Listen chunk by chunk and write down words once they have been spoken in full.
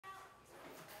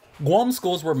Guam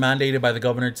schools were mandated by the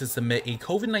governor to submit a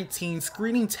COVID-19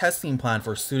 screening testing plan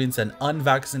for students and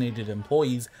unvaccinated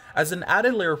employees as an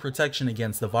added layer of protection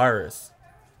against the virus.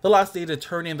 The last day to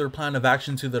turn in their plan of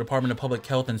action to the Department of Public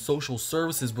Health and Social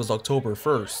Services was October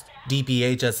 1st.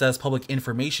 DPHSS Public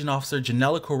Information Officer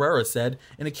Janela Carrera said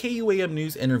in a KUAM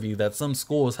News interview that some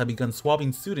schools have begun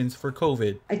swabbing students for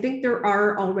COVID. I think there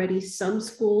are already some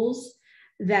schools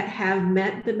that have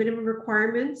met the minimum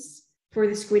requirements for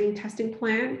the screening testing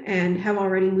plan and have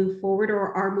already moved forward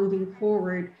or are moving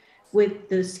forward with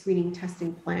the screening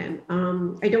testing plan.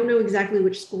 I don't know exactly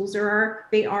which schools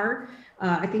they are.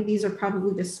 I think these are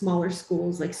probably the smaller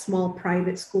schools, like small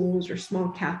private schools or small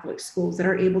Catholic schools that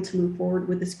are able to move forward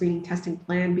with the screening testing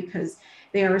plan because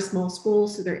they are a small school,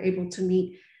 so they're able to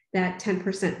meet that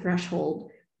 10%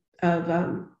 threshold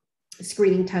of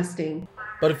screening testing.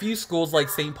 But a few schools like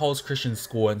St. Paul's Christian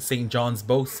School and St. John's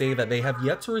both say that they have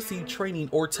yet to receive training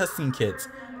or testing kits.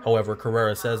 However,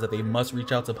 Carrera says that they must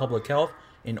reach out to public health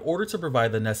in order to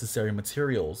provide the necessary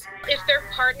materials. If they're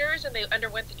partners and they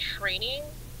underwent the training,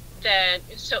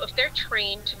 so if they're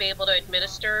trained to be able to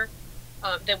administer,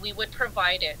 then we would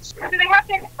provide it. So they have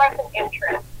to express an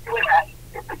interest with us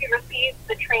to receive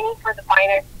the training for the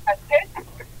binary tested,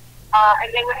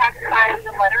 and they would have to sign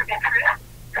the letter of interest,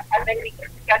 and then we can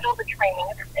schedule the training.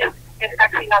 It's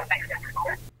actually not that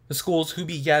difficult. The schools who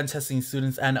began testing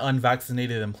students and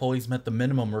unvaccinated employees met the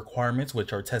minimum requirements,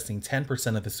 which are testing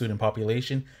 10% of the student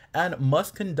population and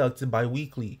must conduct it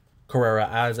bi-weekly. Carrera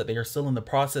adds that they are still in the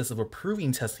process of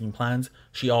approving testing plans.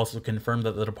 She also confirmed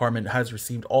that the department has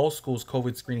received all schools'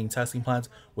 COVID screening testing plans,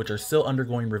 which are still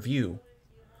undergoing review.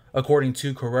 According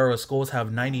to Carrera, schools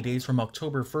have 90 days from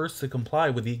October 1st to comply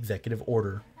with the executive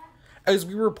order. As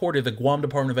we reported, the Guam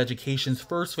Department of Education's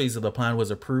first phase of the plan was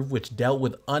approved, which dealt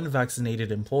with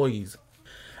unvaccinated employees.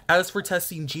 As for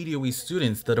testing GDOE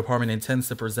students, the department intends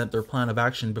to present their plan of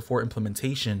action before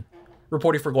implementation.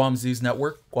 Reporting for Guam's News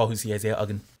Network,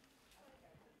 Aguon.